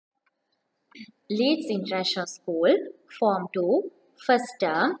Leeds International School, Form 2, First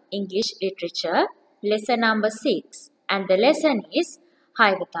Term, English Literature, Lesson number 6, and the lesson is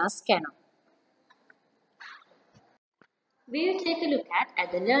Hiwatha's Canoe. We will take a look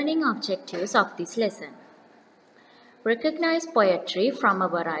at the learning objectives of this lesson. Recognize poetry from a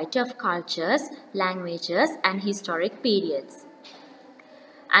variety of cultures, languages, and historic periods.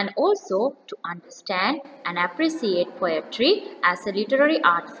 And also to understand and appreciate poetry as a literary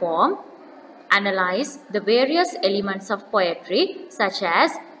art form. Analyze the various elements of poetry such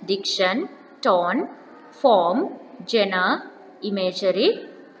as diction, tone, form, genre, imagery,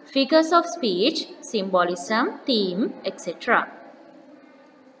 figures of speech, symbolism, theme, etc.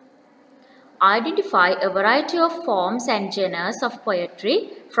 Identify a variety of forms and genres of poetry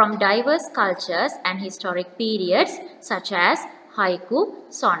from diverse cultures and historic periods such as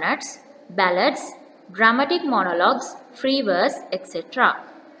haiku, sonnets, ballads, dramatic monologues, free verse, etc.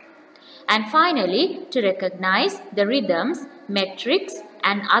 And finally, to recognize the rhythms, metrics,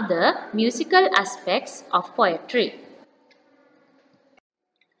 and other musical aspects of poetry.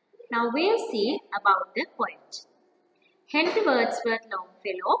 Now we'll see about the poet. Henry Wordsworth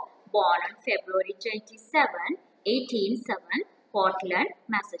Longfellow, born on February 27, 1807, Portland,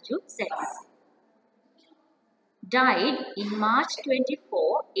 Massachusetts. Died in March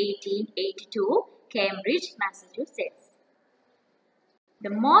 24, 1882, Cambridge, Massachusetts. The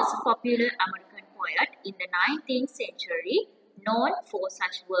most popular American poet in the 19th century, known for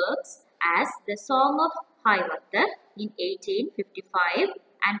such works as The Song of Hiwatha in 1855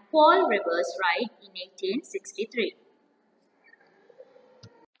 and Paul Revere's Ride in 1863.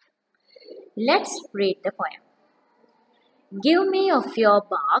 Let's read the poem. Give me of your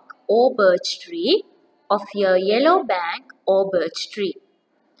bark, O birch tree, of your yellow bank, O birch tree,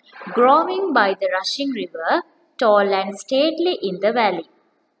 growing by the rushing river, tall and stately in the valley.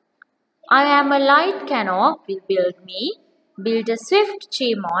 I am a light canoe will build a swift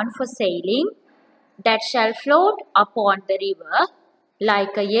chimon for sailing, that shall float upon the river,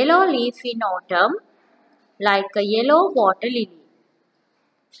 like a yellow leaf in autumn, like a yellow water lily.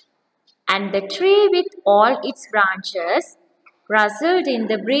 And the tree with all its branches rustled in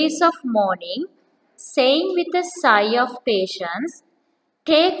the breeze of morning, saying with a sigh of patience,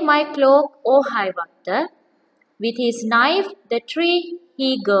 Take my cloak, O Hiwatha. With his knife the tree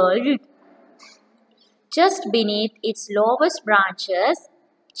he girdled. Just beneath its lowest branches,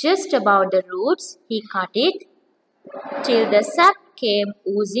 just above the roots, he cut it, till the sap came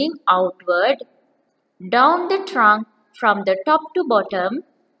oozing outward, down the trunk from the top to bottom.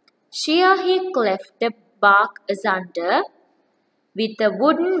 Sheer he cleft the bark asunder, with a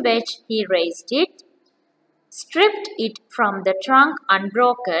wooden wedge he raised it, stripped it from the trunk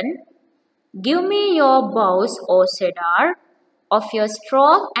unbroken. Give me your boughs, O cedar, of your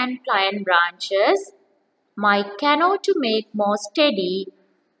strong and pliant branches, my canoe to make more steady,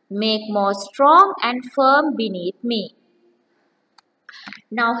 make more strong and firm beneath me.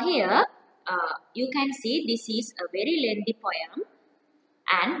 Now here you can see this is a very lengthy poem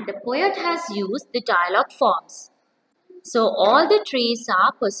and the poet has used the dialogue forms. So all the trees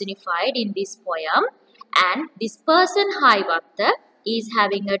are personified in this poem and this person Hiwatha is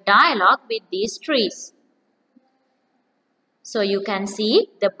having a dialogue with these trees. So you can see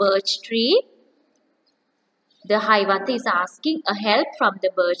the birch tree. The Hiwatha is asking a help from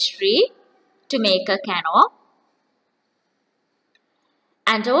the birch tree to make a canoe.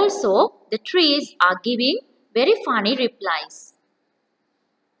 And also the trees are giving very funny replies.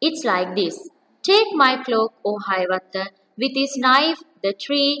 It's like this. Take my cloak, O Hiwatha, with his knife the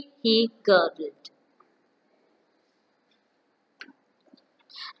tree he girdled.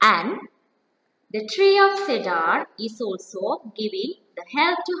 And the tree of cedar is also giving the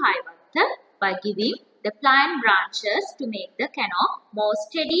help to Hiwatha by giving the pliant branches to make the canoe more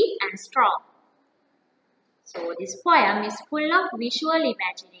steady and strong. So this poem is full of visual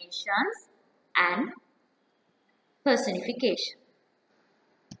imaginations and personification.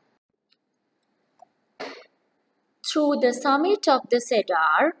 Through the summit of the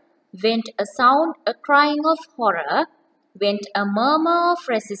cedar went a sound, a crying of horror, went a murmur of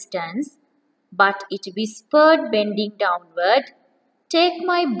resistance, but it whispered bending downward, Take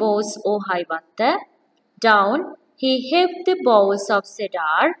my boughs, O Hiwatha. Down he heaved the boughs of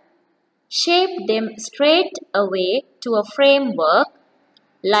cedar, shaped them straight away to a framework.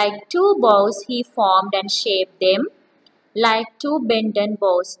 Like two bows he formed and shaped them, like two bended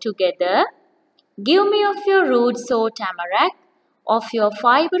bows together. Give me of your roots, O tamarack, of your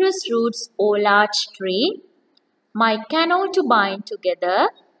fibrous roots, O larch tree, my canoe to bind together,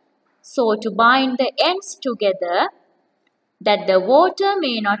 so to bind the ends together, that the water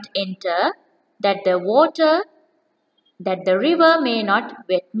may not enter, that the river may not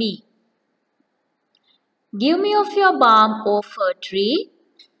wet me. Give me of your balm, O fir tree,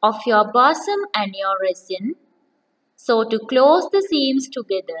 of your blossom and your resin, so to close the seams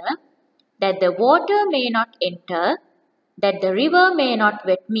together, that the water may not enter, that the river may not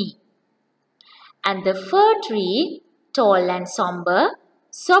wet me. And the fir tree, tall and sombre,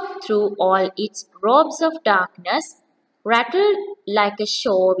 sobbed through all its robes of darkness, rattled like a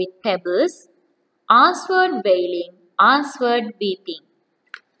shore with pebbles, answered wailing, answered weeping.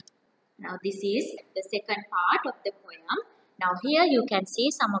 Now this is the second part of the poem. Now here you can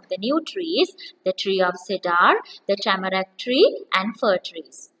see some of the new trees, the tree of cedar, the tamarack tree and fir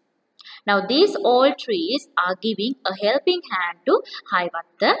trees. Now these all trees are giving a helping hand to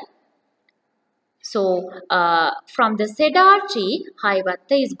Hiwatha. So from the cedar tree,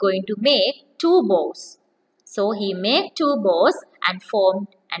 Hiwatha is going to make 2 bows. So he made 2 bows and formed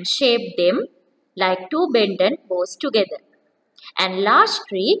and shaped them like 2 bended bows together. And larch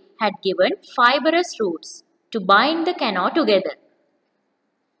tree had given fibrous roots to bind the canoe together.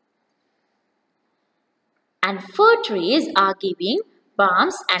 And fir trees are giving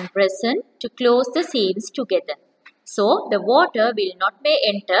balms and resin to close the seams together, so the water will not may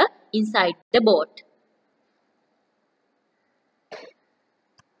enter inside the boat.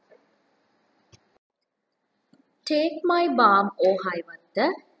 Take my balm, O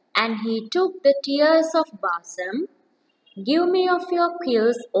Hiwatha, and he took the tears of balsam. Give me of your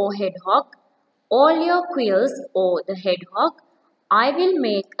quills, O hedgehog, all your quills, O the hedgehog. I will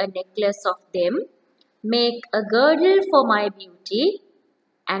make a necklace of them, make a girdle for my beauty,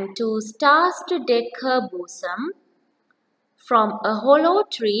 and 2 stars to deck her bosom. From a hollow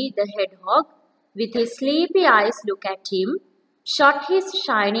tree the hedgehog, with his sleepy eyes look at him, shot his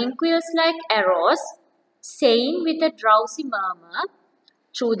shining quills like arrows, saying with a drowsy murmur,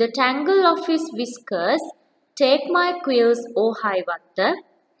 through the tangle of his whiskers, take my quills, O Hiwatha.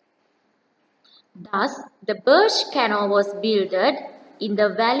 Thus the birch canoe was builded in the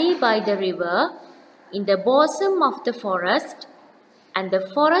valley by the river, in the bosom of the forest, and the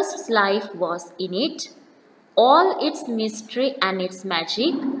forest's life was in it, all its mystery and its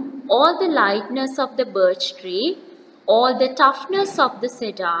magic, all the lightness of the birch tree, all the toughness of the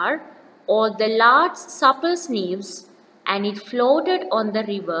cedar, all the large supple leaves, and it floated on the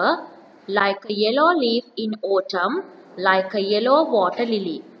river like a yellow leaf in autumn, like a yellow water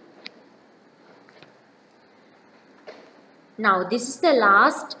lily. Now this is the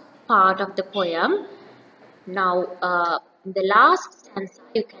last part of the poem. Now in the last stanza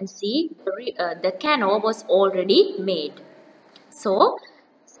you can see the canoe was already made. So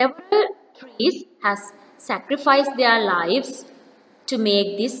several trees has sacrificed their lives to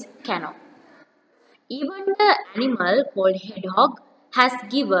make this canoe. Even the animal called hedgehog has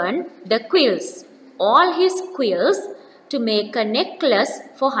given the quills, all his quills, to make a necklace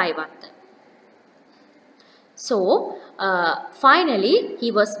for Hiwatha. So finally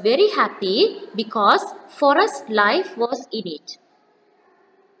he was very happy because forest life was in it.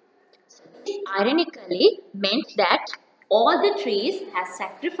 So this ironically meant that all the trees have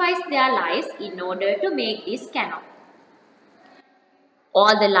sacrificed their lives in order to make this canoe.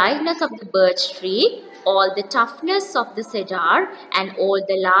 All the lightness of the birch tree, all the toughness of the cedar, and all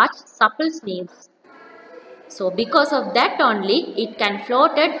the large supple leaves. So because of that only it can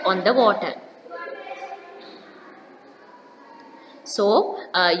floated on the water. So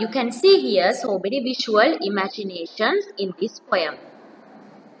you can see here so many visual imaginations in this poem.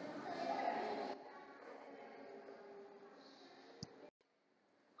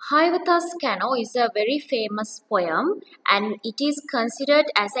 Hiwatha's Canoe is a very famous poem and it is considered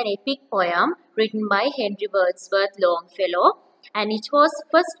as an epic poem written by Henry Wordsworth Longfellow, and it was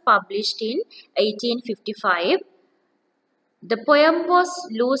first published in 1855. The poem was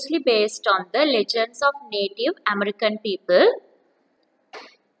loosely based on the legends of Native American people.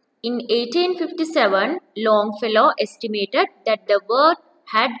 In 1857, Longfellow estimated that the work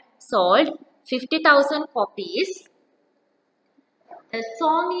had sold 50,000 copies. The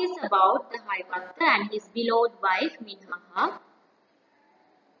song is about the Hiwatha and his beloved wife Minhaha.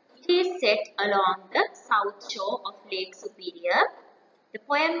 It is set along the south shore of Lake Superior. The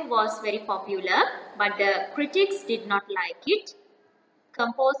poem was very popular, but the critics did not like it.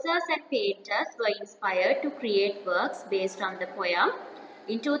 Composers and painters were inspired to create works based on the poem.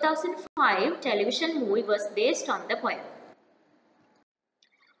 In 2005, television movie was based on the poem.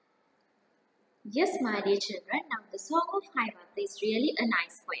 Yes, my dear children, now the Song of Hiwatha is really a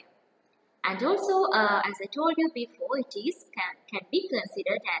nice poem. And also, as I told you before, it is can be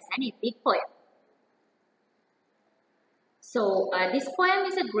considered as an epic poem. So, this poem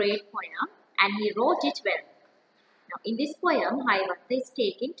is a great poem and he wrote it well. Now, in this poem, Hiwatha is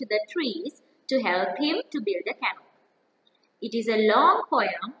taking to the trees to help him to build a canoe. It is a long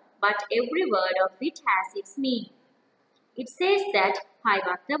poem, but every word of it has its meaning. It says that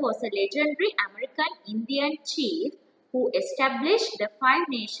Hiwatha was a legendary American Indian chief who established the Five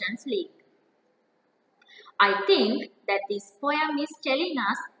Nations League. I think that this poem is telling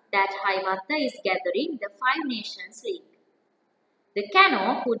us that Hiwatha is gathering the Five Nations League. The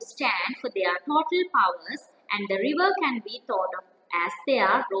canoe could stand for their total powers, and the river can be thought of as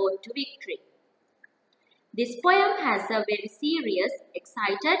their road to victory. This poem has a very serious,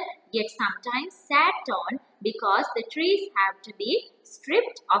 excited, yet sometimes sad tone because the trees have to be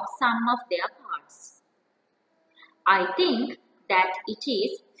stripped of some of their parts. I think that it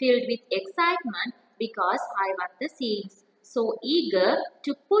is filled with excitement because Hiwatha seems so eager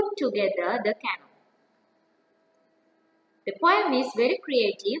to put together the canoe. The poem is very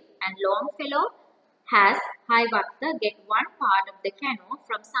creative, and Longfellow has Hiwatha get one part of the canoe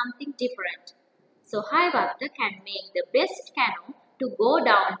from something different. So Hiwatha can make the best canoe to go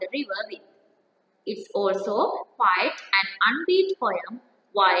down the river with. It's also quite an upbeat poem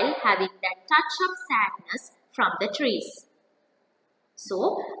while having that touch of sadness from the trees.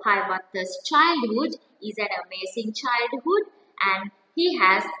 So Hiwatha's childhood is an amazing childhood, and he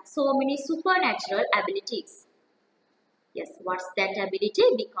has so many supernatural abilities. Yes, what's that ability?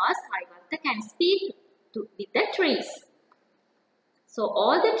 Because Hiwatha can speak with the trees. So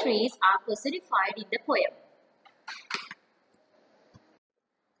all the trees are personified in the poem.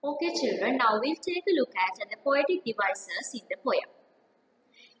 Okay children, now we'll take a look at the poetic devices in the poem.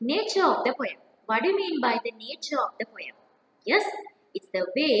 Nature of the poem. What do you mean by the nature of the poem? Yes, it's the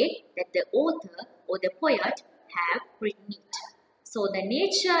way that the author or the poet have written it. So the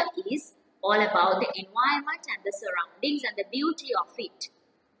nature is all about the environment and the surroundings and the beauty of it.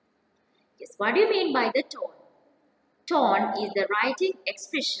 Yes, what do you mean by the tone? Tone is the writing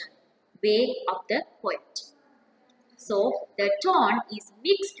expression, way of the poet. So, the tone is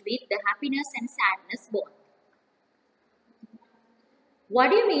mixed with the happiness and sadness both. What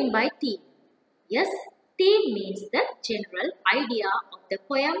do you mean by theme? Yes, theme means the general idea of the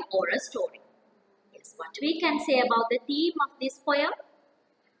poem or a story. Yes, what we can say about the theme of this poem?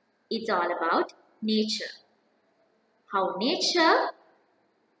 It's all about nature. How nature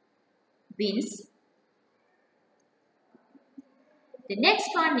wins. The next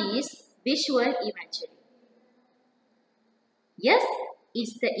one is visual imagery. Yes,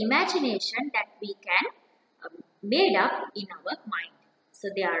 it's the imagination that we can made up in our mind. So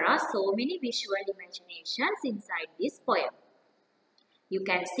there are so many visual imaginations inside this poem. You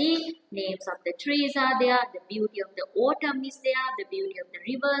can see names of the trees are there, the beauty of the autumn is there, the beauty of the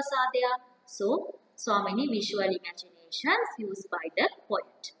rivers are there. So many visual imaginations used by the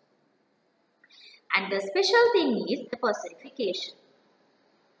poet. And the special thing is the personification.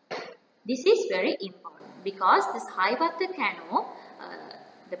 This is very important because this Hiwatha Canoe,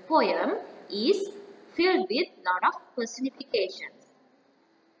 the poem is filled with lot of personifications.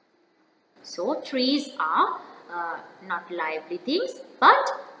 So trees are not lively things, but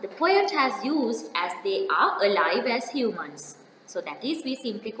the poet has used as they are alive as humans. So that is we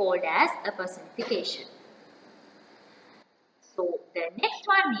simply called as a personification. So the next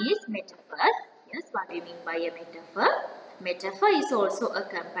one is metaphor. Yes, what do you mean by a metaphor? Metaphor is also a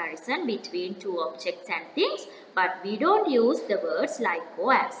comparison between two objects and things, but we don't use the words like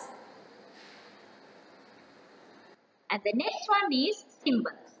or as. And the next one is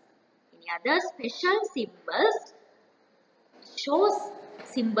symbols. Any other special symbols shows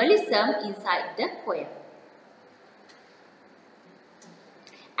symbolism inside the poem.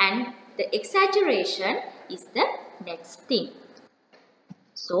 And the exaggeration is the next thing.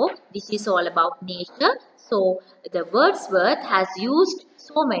 So this is all about nature. So the Wordsworth has used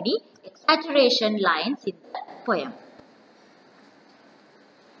so many exaggeration lines in the poem.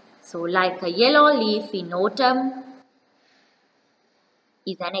 So like a yellow leaf in autumn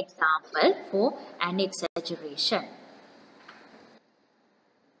is an example for an exaggeration.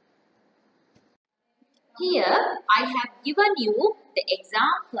 Here I have given you the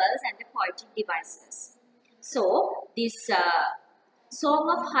examples and the poetic devices. So this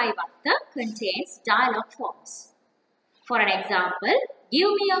Song of Hiwatha contains dialogue forms. For an example, give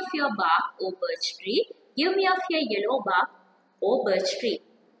me of your bark, O birch tree. Give me of your yellow bark, O birch tree.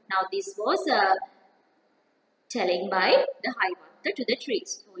 Now this was telling by the Hiwatha to the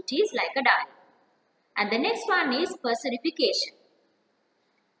trees. So it is like a dialogue. And the next one is personification.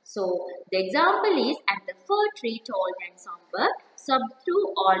 So the example is, and the fir tree tall and somber, sobbed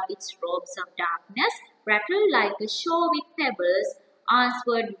through all its robes of darkness, rattled like a shore with pebbles,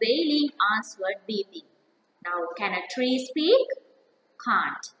 answered wailing, answered weeping. Now, can a tree speak?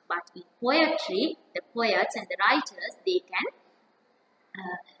 Can't. But in poetry, the poets and the writers, they can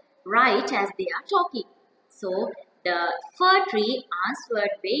write as they are talking. So, the fir tree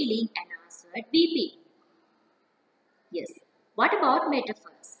answered wailing and answered weeping. Yes. What about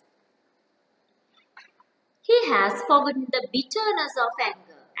metaphors? He has forgotten the bitterness of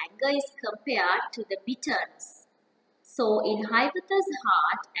anger. Anger is compared to the bitterness. So, in Hiwatha's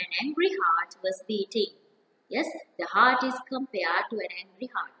heart, an angry heart was beating. Yes, the heart is compared to an angry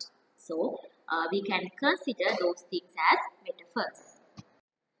heart. So, we can consider those things as metaphors.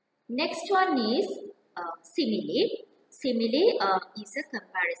 Next one is simile. Simile is a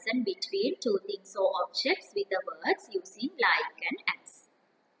comparison between two things or objects with the words using like and as.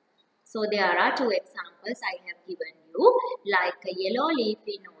 So, there are two examples I have given you, like a yellow leaf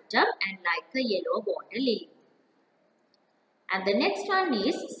in autumn and like a yellow water lily. And the next one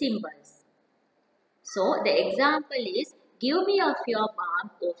is symbols. So, the example is, give me of your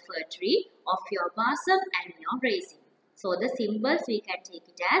balm, O fir tree, of your balsam and your raisin. So, the symbols we can take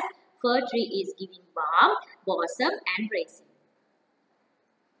it as, fir tree is giving balm, balsam and raisin.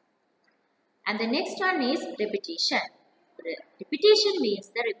 And the next one is repetition. Repetition means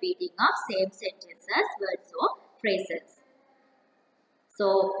the repeating of same sentences, words or phrases.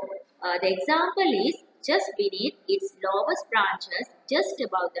 So, the example is, just beneath its lowest branches, just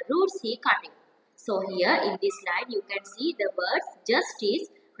above the roots he cut it. So, here in this line you can see the words just is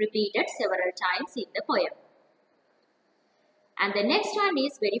repeated several times in the poem. And the next one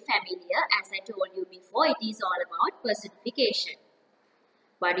is very familiar, as I told you before, it is all about personification.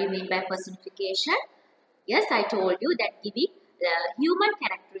 What do you mean by personification? Yes, I told you that giving the human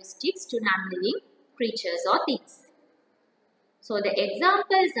characteristics to non-living creatures or things. So, the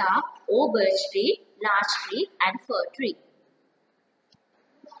examples are O birch tree, larch tree and fir tree.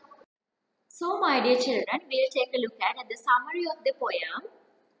 So, my dear children, we will take a look at the summary of the poem.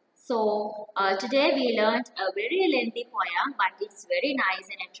 So, today we learned a very lengthy poem, but it's very nice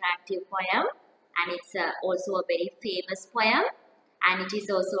and attractive poem, and it's also a very famous poem, and it is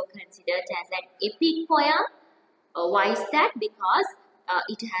also considered as an epic poem. Why is that? Because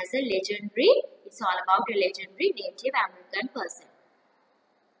it has a legendary, it's all about a legendary Native American person.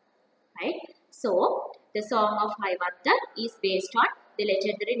 Right? So, the Song of Hiwatha is based on the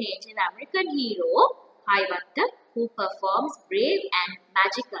legendary Native American hero Hiwatha, who performs brave and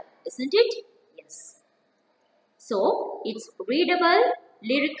magical, isn't it? Yes. So, it's readable,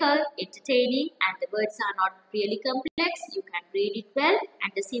 lyrical, entertaining, and the words are not really complex. You can read it well,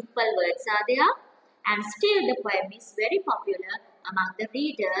 and the simple words are there. And still, the poem is very popular among the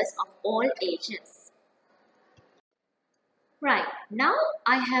readers of all ages. Right, now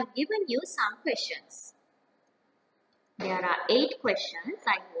I have given you some questions. There are 8 questions.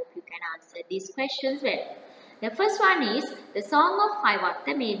 I hope you can answer these questions well. The first one is, the Song of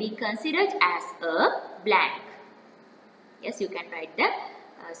Hiwatha may be considered as a blank. Yes, you can write the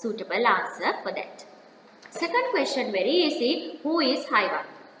suitable answer for that. Second question, very easy, who is Hiwatha?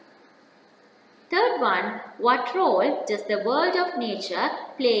 Third one, what role does the world of nature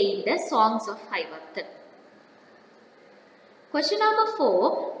play in the songs of Hiwatha? Question number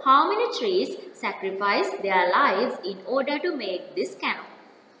 4, how many trees sacrifice their lives in order to make this canoe?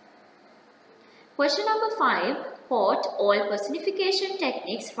 Question number 5, quote all personification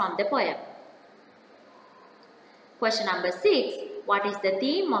techniques from the poem. Question number 6, what is the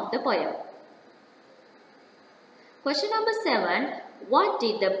theme of the poem? Question number 7, what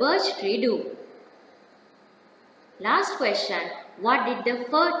did the birch tree do? Last question, what did the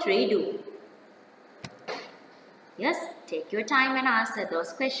fir tree do? Yes, take your time and answer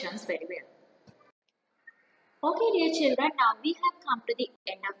those questions very well. Okay, dear children, now we have come to the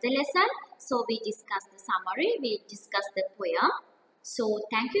end of the lesson. So, we discussed the summary, we discussed the poem. So,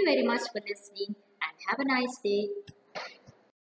 thank you very much for listening and have a nice day.